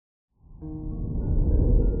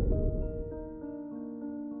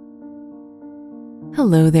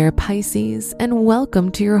Hello there, Pisces, and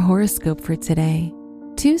welcome to your horoscope for today,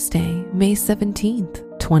 Tuesday, May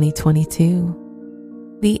 17th,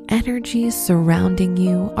 2022. The energies surrounding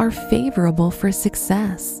you are favorable for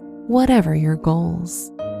success, whatever your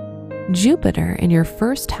goals. Jupiter in your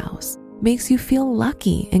first house makes you feel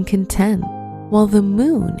lucky and content, while the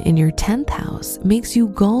moon in your 10th house makes you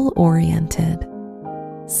goal-oriented.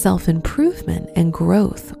 Self-improvement and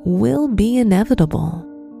growth will be inevitable.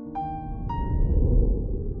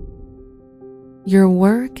 Your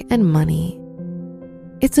work and money.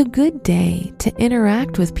 It's a good day to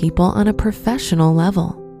interact with people on a professional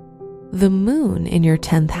level. The moon in your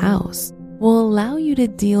 10th house will allow you to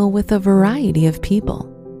deal with a variety of people,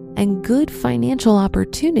 and good financial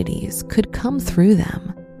opportunities could come through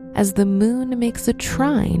them, as the moon makes a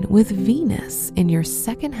trine with Venus in your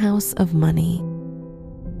second house of money.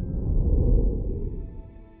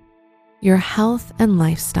 Your health and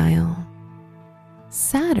lifestyle.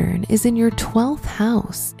 Saturn is in your 12th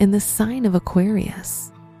house in the sign of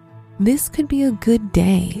Aquarius. This could be a good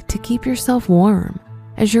day to keep yourself warm,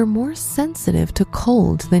 as you're more sensitive to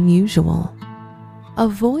cold than usual.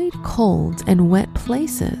 Avoid cold and wet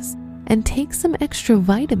places and take some extra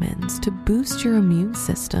vitamins to boost your immune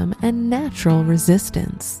system and natural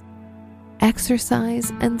resistance.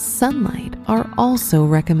 Exercise and sunlight are also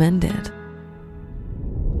recommended.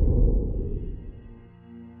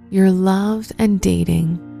 Your love and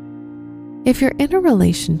dating. If you're in a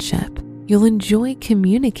relationship, you'll enjoy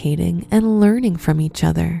communicating and learning from each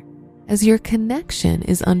other, as your connection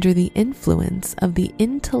is under the influence of the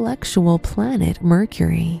intellectual planet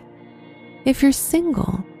Mercury. If you're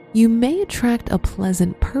single, you may attract a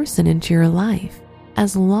pleasant person into your life,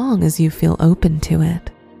 as long as you feel open to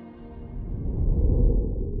it.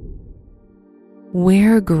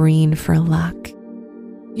 Wear green for luck.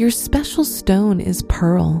 Your special stone is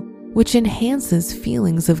pearl, which enhances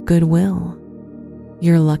feelings of goodwill.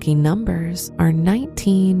 Your lucky numbers are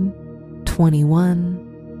 19,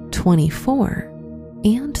 21, 24,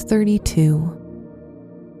 and 32.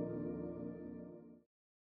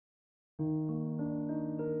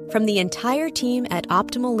 From the entire team at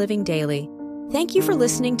Optimal Living Daily, thank you for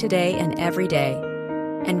listening today and every day.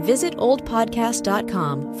 And visit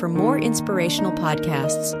oldpodcast.com for more inspirational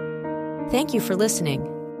podcasts. Thank you for listening.